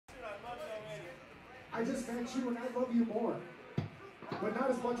I just met you and I love you more. But not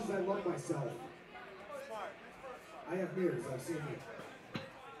as much as I love myself. I have mirrors, I've seen you.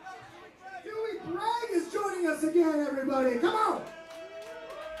 Dewey Bragg is joining us again, everybody. Come on!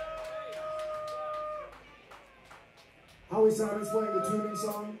 Howie Simon's playing the tuning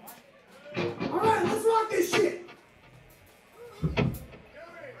song. All right, let's rock this shit!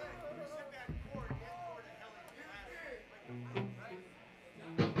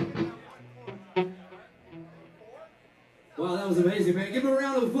 Wow, that was amazing, man. Give him a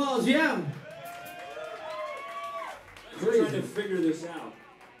round of applause, yeah. We're trying to figure this out.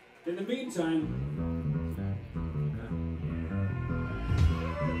 In the meantime,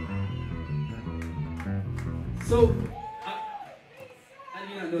 so I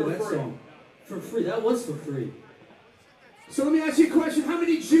did not know that song. For free, that was for free. So let me ask you a question. How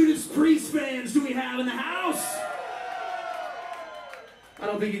many Judas Priest fans do we have in the house? I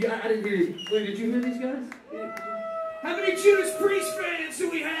don't think you got, I didn't hear you. Wait, did you hear these guys? How many Judas Priest fans do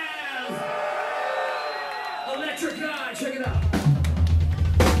we have? Electric Guy, check it out.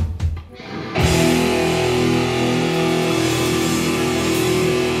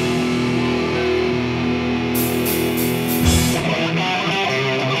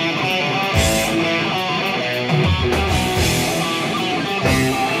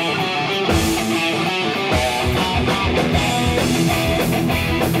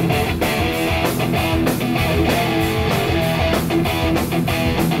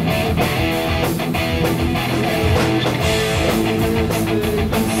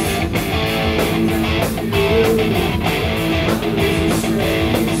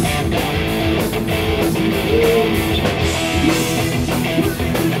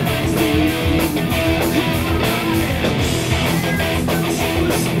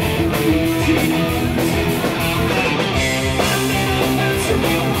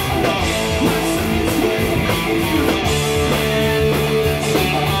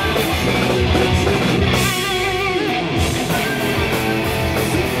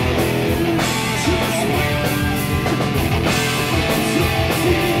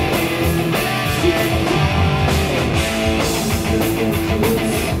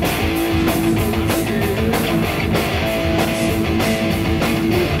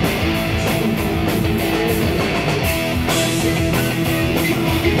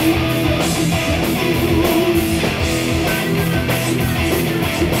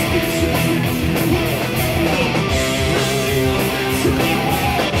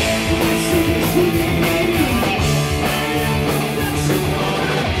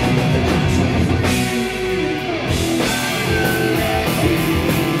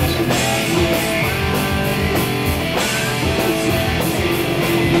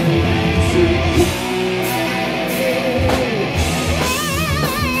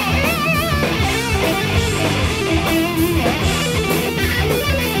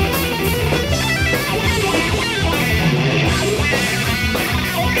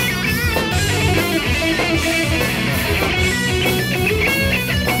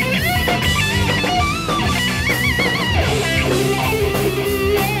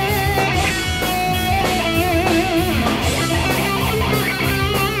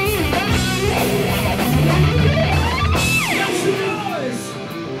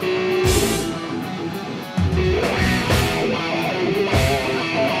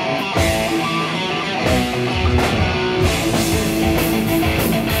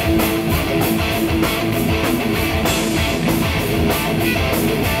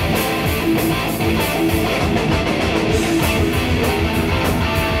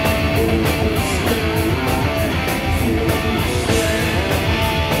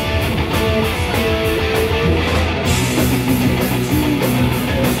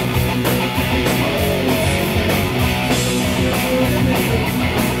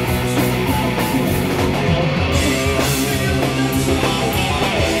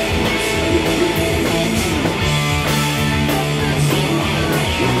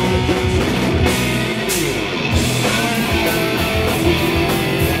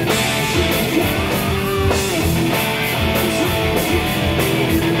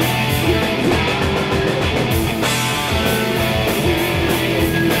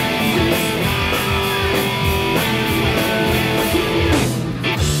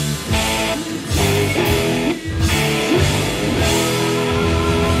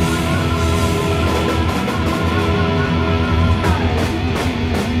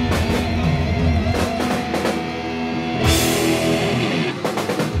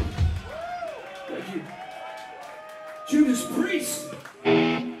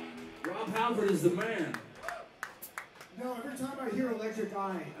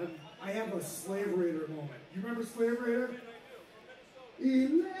 I have a Slave Raider moment. You remember Slave Raider?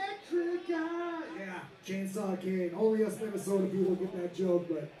 Electric eye. Yeah, Chainsaw King. Only us Minnesota people get that joke,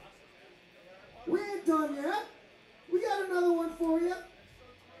 but we ain't done yet. We got another one for you.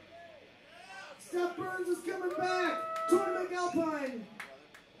 Steph Burns is coming back. Tony MacAlpine.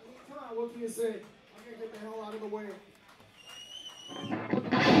 Come on, what can you say? I'm gonna get the hell out of the way.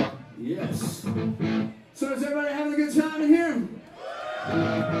 Yes. So is everybody having a good time in here?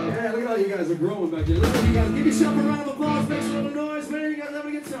 Yeah, look at how you guys are growing back there. Look at you guys. Give yourself a round of applause. Make some little noise, man. You guys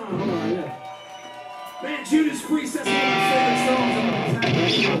having a good time. Hold on, yeah. Man, Judas Priest, that's one of my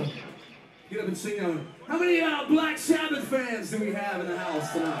favorite songs. Get up and sing that one. How many Black Sabbath fans do we have in the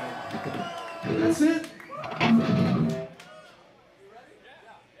house tonight? That's it?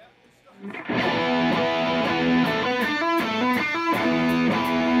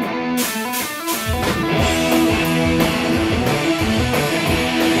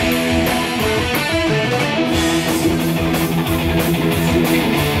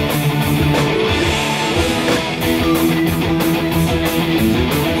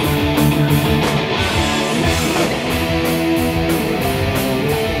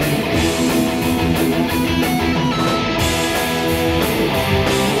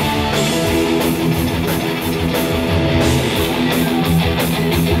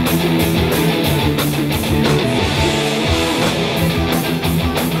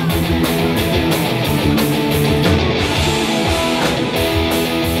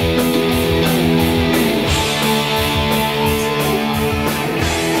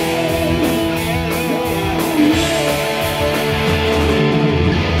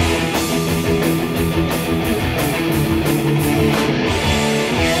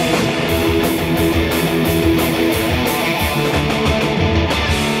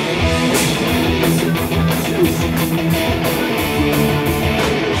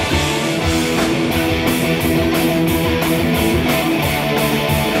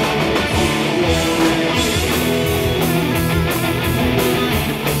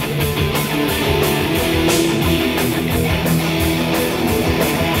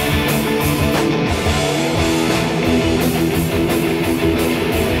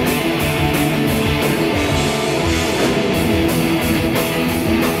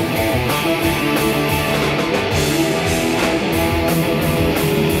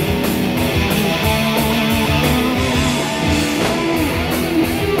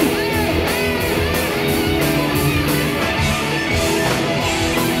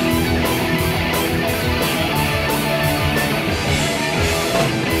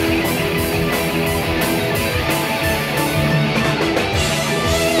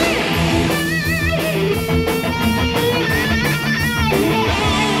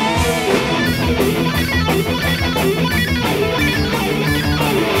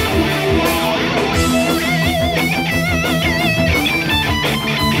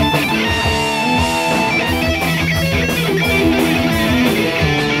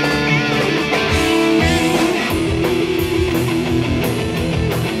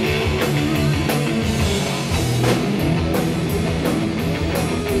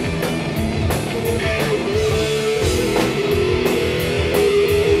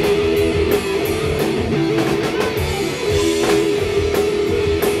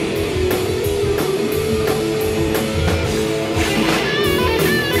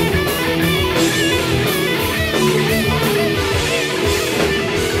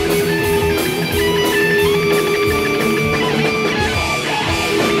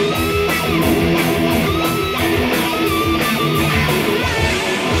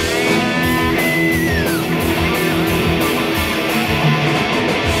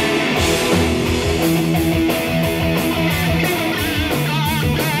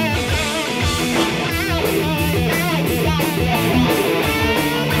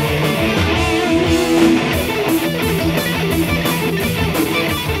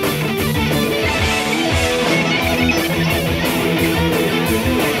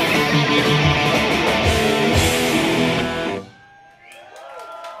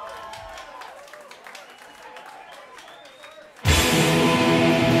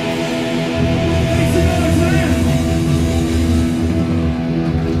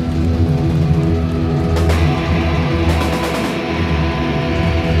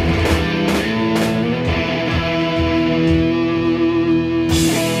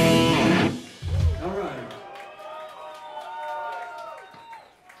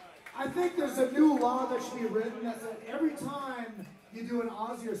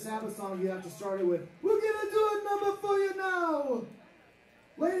 Sabbath song, you have to start it with, "We're gonna do a number for you now."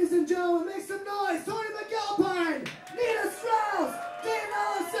 Ladies and gentlemen, make some noise. Tony MacAlpine, Nita, Strauss,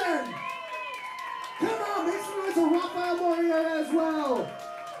 Ellefson. as well.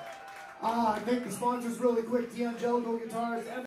 I thank the sponsors really quick. D'Angelico Guitars.